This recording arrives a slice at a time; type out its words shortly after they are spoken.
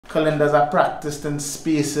Kalendas are practiced in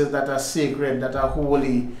spaces that are sacred, that are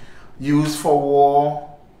holy, used for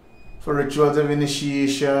war, for rituals of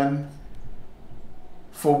initiation,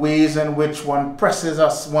 for ways in which one presses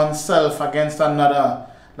oneself against another,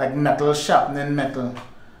 like metal sharpening metal,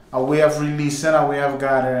 a way of releasing, a way of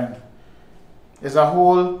gathering. It's a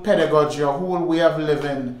whole pedagogy, a whole way of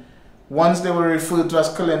living. Once they were referred to as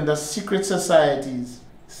Kalinda secret societies,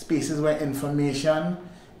 spaces where information,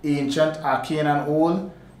 ancient, arcane, and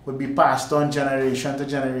old, would be passed on generation to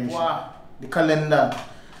generation. Wow. The Kalenda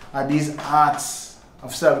are these arts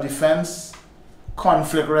of self-defense,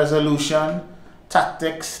 conflict resolution,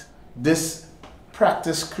 tactics. This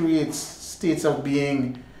practice creates states of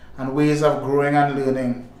being and ways of growing and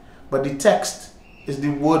learning. But the text is the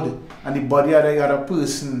wood and the body of the other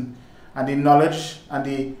person, and the knowledge and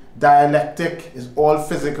the dialectic is all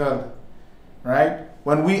physical, right?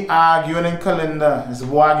 When we arguing in Kalenda, it's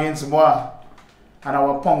bois against bois, and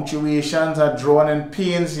our punctuations are drawn in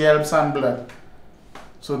pains, yelps, and blood.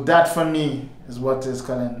 So that for me is what is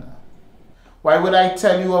Kalenda. Why would I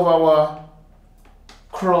tell you of our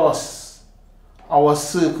cross, our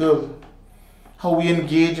circle, how we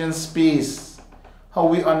engage in space, how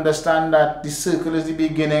we understand that the circle is the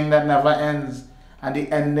beginning that never ends, and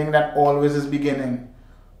the ending that always is beginning?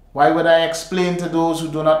 Why would I explain to those who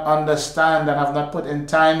do not understand and have not put in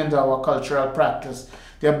time into our cultural practice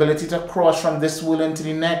the ability to cross from this world into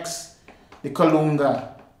the next, the Kalunga,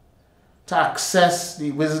 to access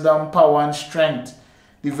the wisdom, power, and strength,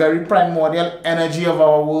 the very primordial energy of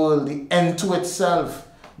our world, the end to itself,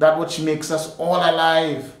 that which makes us all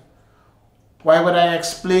alive? Why would I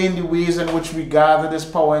explain the ways in which we gather this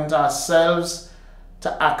power into ourselves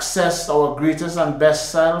to access our greatest and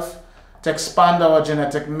best self, to expand our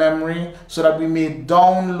genetic memory so that we may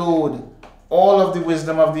download all of the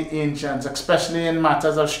wisdom of the ancients, especially in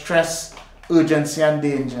matters of stress, urgency, and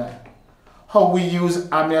danger? How we use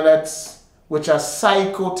amulets, which are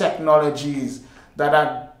psychotechnologies that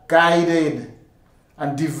are guided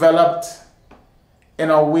and developed in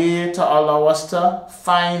a way to allow us to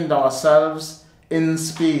find ourselves in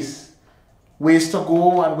space, ways to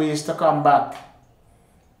go and ways to come back.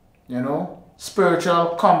 You know,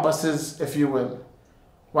 spiritual compasses, if you will.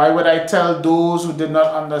 Why would I tell those who did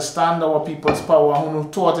not understand our people's power, who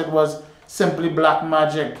thought it was simply black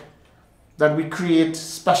magic, that we create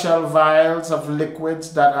special vials of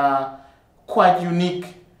liquids that are quite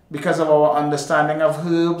unique because of our understanding of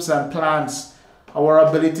herbs and plants, our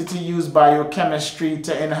ability to use biochemistry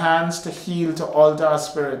to enhance, to heal, to alter our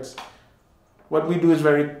spirits? What we do is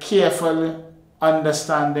very careful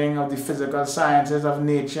understanding of the physical sciences of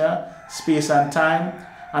nature, space and time,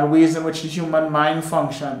 and ways in which the human mind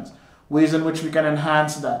functions, ways in which we can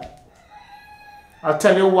enhance that. I'll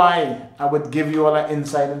tell you why I would give you all an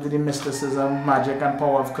insight into the mysticism, magic, and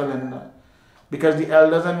power of Kalenda. Because the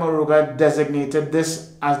elders in Moruga designated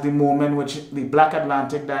this as the moment which the Black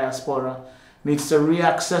Atlantic diaspora needs to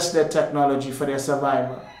reaccess their technology for their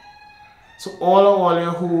survival. So all of you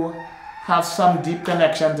who have some deep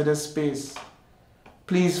connection to this space,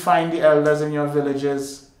 please find the elders in your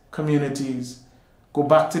villages, communities. Go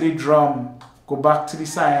back to the drum, go back to the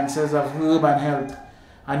sciences of herb and health,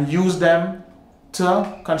 and use them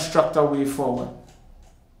to construct a way forward.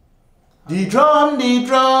 The drum, the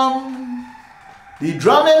drum, the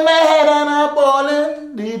drum in my head and I'm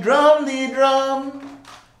ballin', the drum, the drum.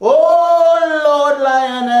 Oh Lord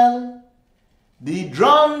Lionel, the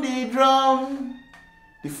drum, the drum.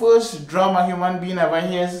 The first drum a human being ever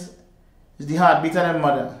hears is the heartbeat of the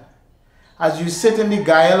mother. As you sit in the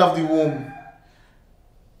guile of the womb,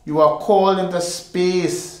 you are called into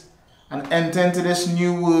space and enter into this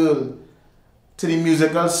new world to the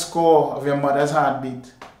musical score of your mother's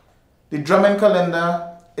heartbeat. The drum in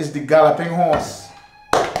Kalenda is the galloping horse.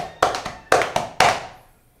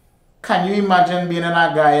 Can you imagine being in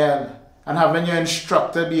a guile and having your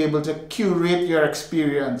instructor be able to curate your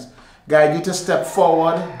experience, guide you to step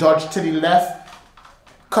forward, dodge to the left,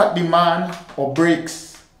 cut the man, or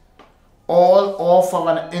brakes, all off of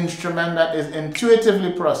an instrument that is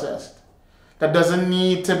intuitively processed, that doesn't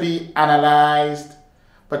need to be analyzed,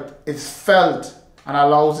 but it's felt and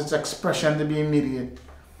allows its expression to be immediate.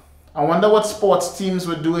 I wonder what sports teams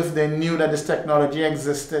would do if they knew that this technology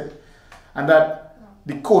existed and that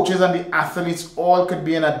the coaches and the athletes all could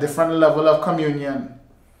be in a different level of communion.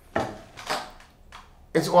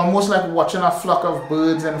 It's almost like watching a flock of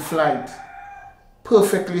birds in flight,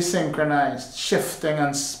 perfectly synchronized, shifting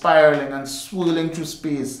and spiraling and swirling through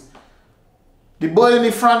space. The bird in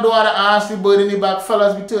the front door asks the bird in the back,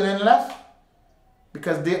 fellas, be turning left,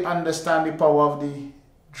 because they understand the power of the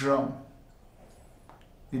drum.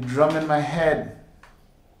 The drum in my head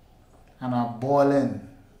and are balling.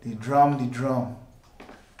 The drum.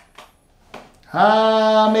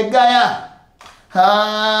 Ah, me Gaia.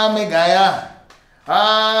 Ah, me Gaia.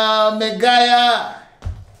 Ah, me Gaia.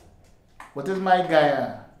 What is my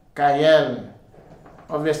Gaia? Gael.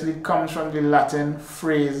 Obviously comes from the Latin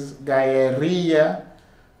phrase gaieria,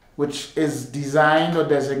 which is designed or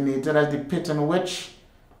designated as the pit in which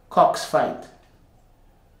cocks fight.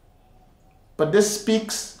 But this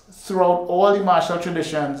speaks throughout all the martial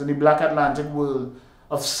traditions in the Black Atlantic world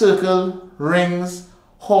of circle, rings,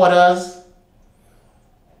 orders.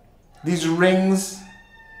 These rings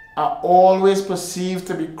are always perceived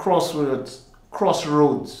to be crossroads,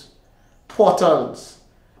 portals,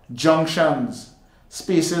 junctions,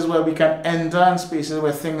 spaces where we can enter and spaces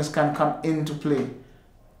where things can come into play.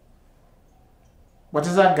 What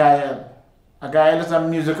is a gael? A gael is a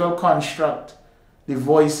musical construct. The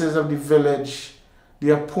voices of the village,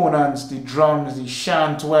 the opponents, the drums, the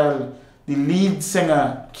chantwell, the lead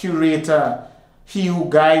singer, curator, he who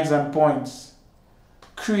guides and points,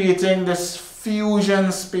 creating this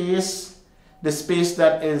fusion space, the space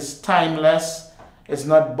that is timeless, is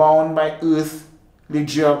not bound by earthly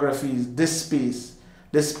geographies. This space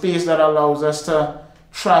that allows us to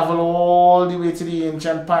travel all the way to the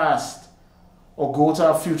ancient past or go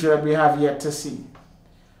to a future that we have yet to see.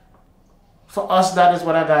 For us, that is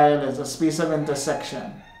what a gael is, a space of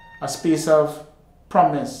intersection, a space of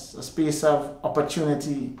promise, a space of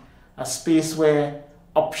opportunity, a space where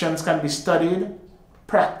options can be studied,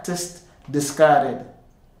 practiced, discarded.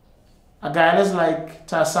 A gael is like,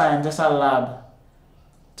 to a scientist, a lab.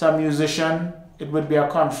 To a musician, it would be a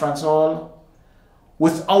conference hall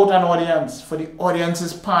without an audience, for the audience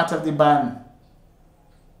is part of the band.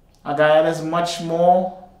 A gael is much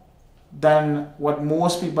more than what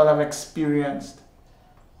most people have experienced,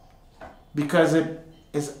 because it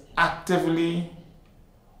is actively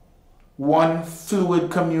one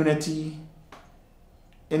fluid community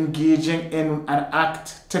engaging in an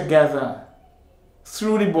act together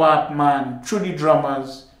through the Bois man, through the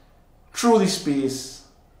drummers, through the space.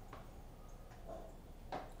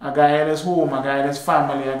 A gael is home, a gael is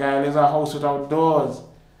family, a gael is a house without doors.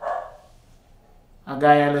 A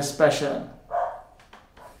gael is special.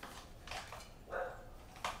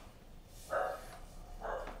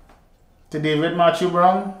 To David Matthew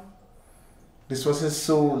Brown, this was his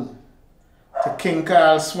soul. To King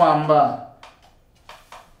Carl Swamba,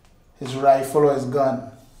 his rifle or his gun.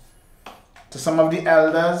 To some of the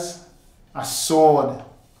elders, a sword.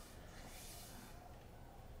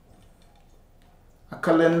 A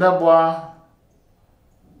Kalenda Bois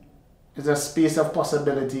is a space of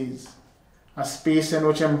possibilities, a space in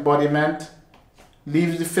which embodiment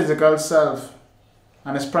leaves the physical self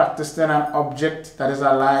and is practiced in an object that is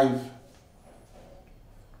alive.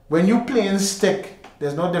 When you play in stick,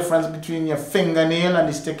 there's no difference between your fingernail and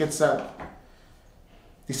the stick itself.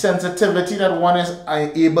 The sensitivity that one is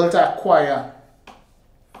able to acquire,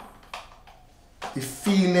 the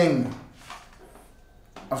feeling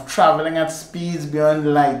of traveling at speeds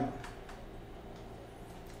beyond light,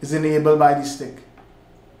 is enabled by the stick.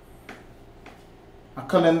 A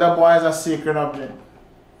Kalenda Bois is a sacred object,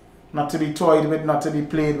 not to be toyed with, not to be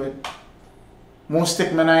played with. Most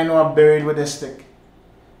stickmen I know are buried with a stick,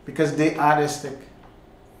 because they are the stick.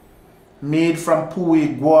 Made from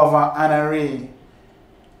pui, guava, anare,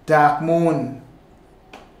 dark moon,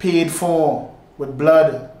 paid for with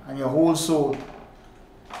blood and your whole soul.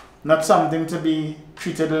 Not something to be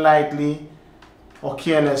treated lightly or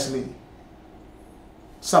carelessly.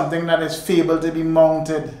 Something that is fabled to be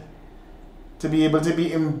mounted, to be able to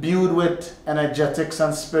be imbued with energetics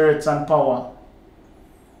and spirits and power.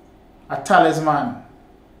 A talisman,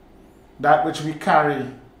 that which we carry,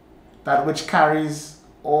 that which carries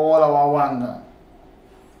all our wonder,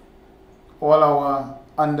 all our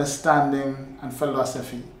understanding and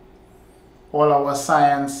philosophy, all our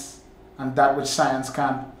science and that which science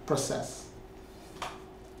can't process.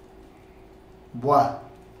 Bois.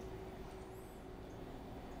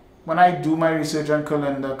 When I do my research on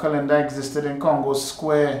Kalenda, Kalenda existed in Congo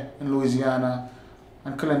Square in Louisiana,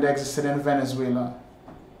 and Kalenda existed in Venezuela.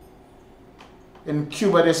 In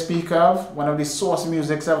Cuba they speak of one of the source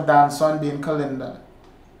musics of dancehall being Kalenda.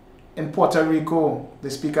 In Puerto Rico they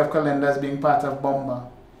speak of Kalenda as being part of bomba.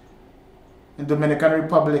 In Dominican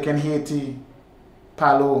Republic and Haiti,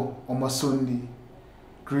 Palo or Masundi.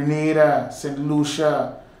 Grenada, St.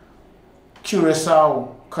 Lucia,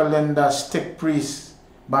 Curacao, Kalenda, Stick Priest,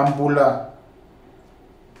 Bambula.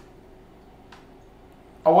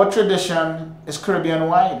 Our tradition is Caribbean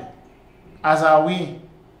wide, as are we.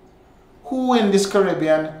 Who in this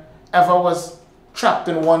Caribbean ever was trapped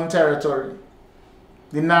in one territory?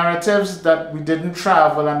 The narratives that we didn't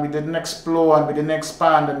travel and we didn't explore and we didn't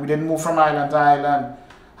expand and we didn't move from island to island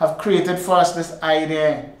have created for us this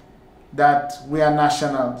idea that we are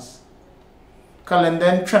nationals.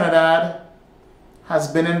 Kalinda in Trinidad has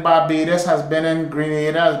been in Barbados, has been in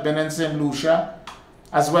Grenada, has been in St. Lucia,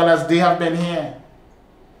 as well as they have been here.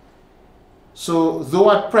 So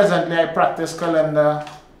though at presently I practice Kalenda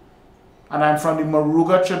and I'm from the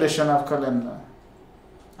Moruga tradition of Kalenda,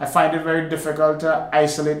 I find it very difficult to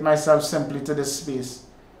isolate myself simply to this space,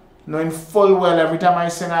 knowing full well every time I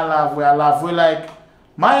sing I laugh with like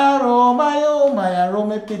Mayaro, mayo, mayaro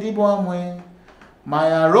me pidi boamwe,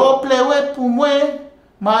 mayaro plewe pumwe,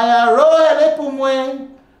 mayaro hele pumwe,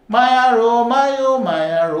 mayaro, mayo,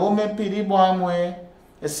 mayaro me pidi boamwe.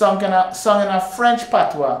 It's sung in a French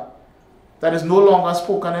patois that is no longer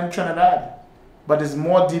spoken in Trinidad, but is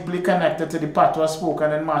more deeply connected to the patois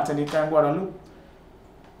spoken in Martinique and Guadeloupe.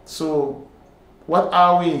 So, what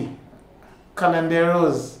are we?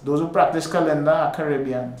 Kalenderos, those who practice Kalenda are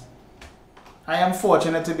Caribbeans. I am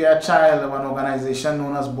fortunate to be a child of an organization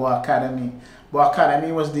known as Bois Academy. Bois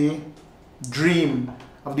Academy was the dream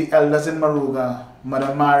of the elders in Moruga,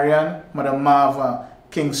 Mother Marian, Mother Marva,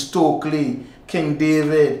 King Stokely, King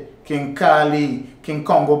David, King Kali, King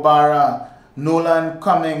Kongobara, Nolan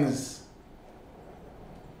Cummings.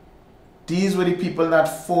 These were the people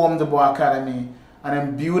that formed the Bois Academy and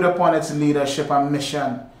imbued upon its leadership and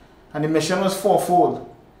mission. And the mission was fourfold.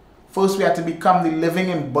 First, we had to become the living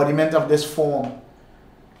embodiment of this form.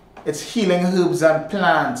 Its healing herbs and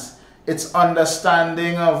plants, its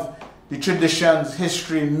understanding of the traditions,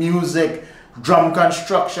 history, music, drum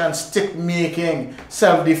construction, stick making,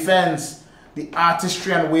 self-defense, the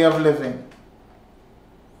artistry and way of living.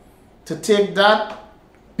 To take that,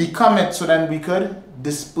 become it so then we could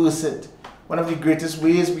disperse it. One of the greatest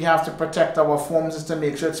ways we have to protect our forms is to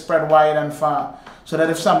make sure it's spread wide and far, so that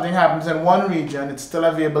if something happens in one region, it's still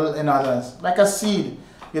available in others. Like a seed.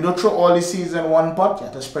 You don't throw all the seeds in one pot, you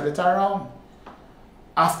have to spread it around.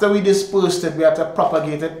 After we dispersed it, we have to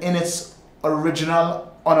propagate it in its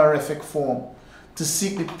original honorific form, to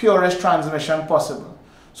seek the purest transmission possible,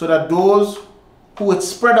 so that those who it's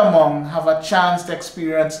spread among have a chance to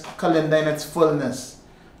experience Kalinda in its fullness.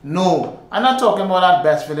 No, I'm not talking about that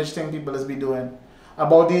best village thing people is be doing,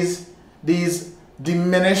 about these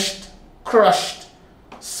diminished, crushed,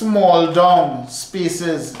 small down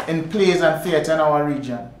spaces in plays and theatre in our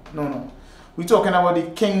region. No. We're talking about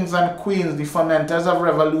the kings and queens, the fomenters of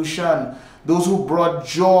revolution, those who brought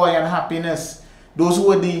joy and happiness, those who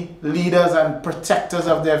were the leaders and protectors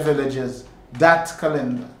of their villages. That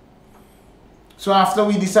Kalinda. So after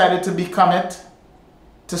we decided to become it,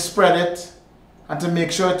 to spread it, and to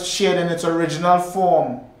make sure it's shared in its original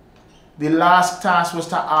form, the last task was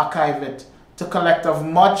to archive it, to collect as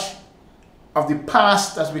much of the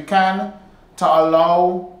past as we can, to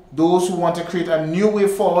allow those who want to create a new way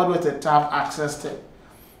forward with it to have access to it.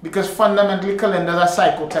 Because fundamentally, Kalinda is a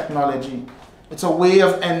psychotechnology. It's a way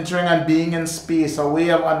of entering and being in space, a way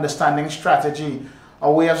of understanding strategy,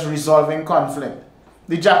 a way of resolving conflict.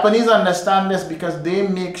 The Japanese understand this because they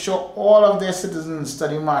make sure all of their citizens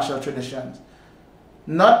study martial traditions.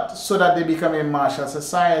 Not so that they become a martial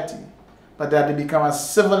society, but that they become a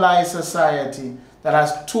civilized society that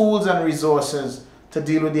has tools and resources to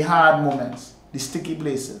deal with the hard moments, the sticky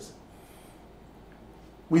places.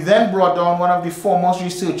 We then brought down one of the foremost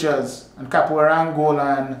researchers in Capoeira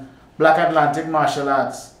Angola and Black Atlantic martial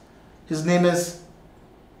arts. His name is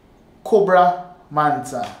Cobra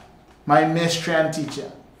Mansa, my maestro and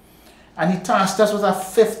teacher. And he tasked us with a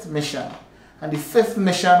fifth mission. And the fifth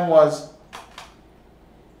mission was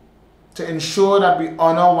to ensure that we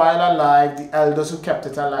honor while alive the elders who kept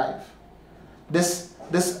it alive. This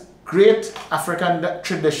great African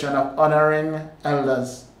tradition of honoring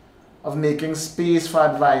elders, of making space for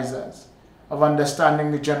advisors, of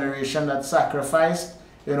understanding the generation that sacrificed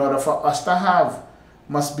in order for us to have,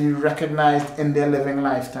 must be recognized in their living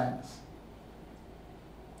lifetimes.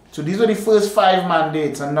 So these were the first 5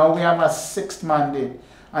 mandates, and now we have a 6th mandate.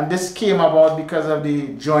 And this came about because of the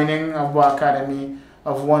joining of Bois Academy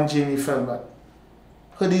of one Jamie Filbert.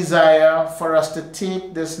 Her desire for us to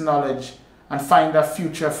take this knowledge and find a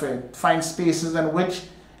future for it, find spaces in which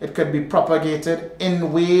it could be propagated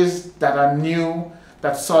in ways that are new,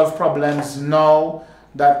 that solve problems now,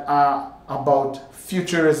 that are about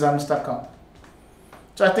futurisms to come.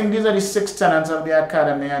 So I think these are the 6 tenets of the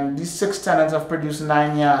Academy, and these 6 tenets have produced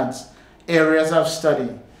 9 yards, areas of study.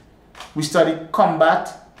 We study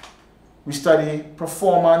combat, we study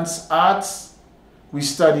performance arts, we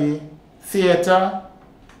study theater,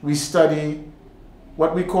 we study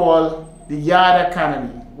what we call the Yard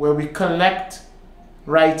Academy, where we collect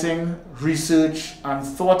writing, research, and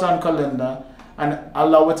thought on Kalenda and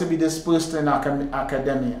allow it to be dispersed in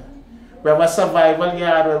academia. We have a survival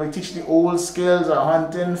yard where we teach the old skills of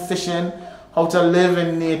hunting, fishing, how to live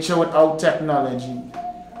in nature without technology.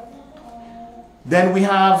 Then we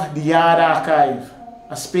have the Yard Archive,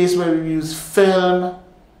 a space where we use film,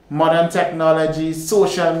 modern technology,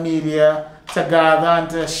 social media to gather and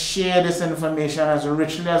to share this information as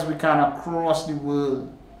richly as we can across the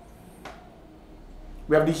world.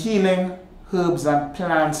 We have the Healing Herbs and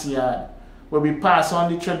Plants Yard, where we pass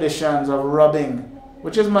on the traditions of rubbing,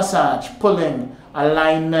 which is massage, pulling,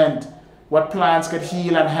 alignment, what plants could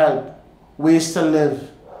heal and help, ways to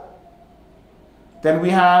live. Then we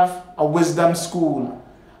have a Wisdom School,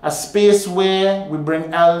 a space where we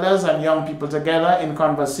bring elders and young people together in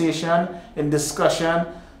conversation, in discussion,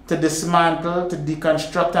 to dismantle, to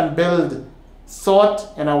deconstruct and build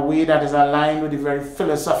thought in a way that is aligned with the very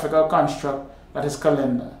philosophical construct that is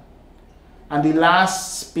Kalenda. And the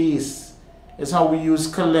last space is how we use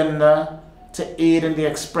Kalenda to aid in the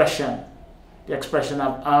expression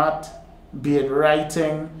of art, be it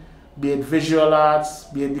writing, be it visual arts,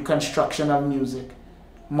 be it the construction of music,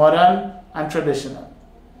 modern and traditional.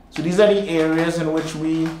 So these are the areas in which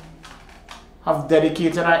we have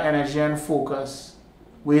dedicated our energy and focus,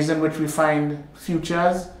 ways in which we find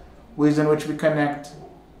futures, ways in which we connect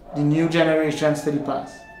the new generations to the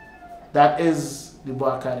past. That is the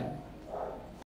Bois Academy.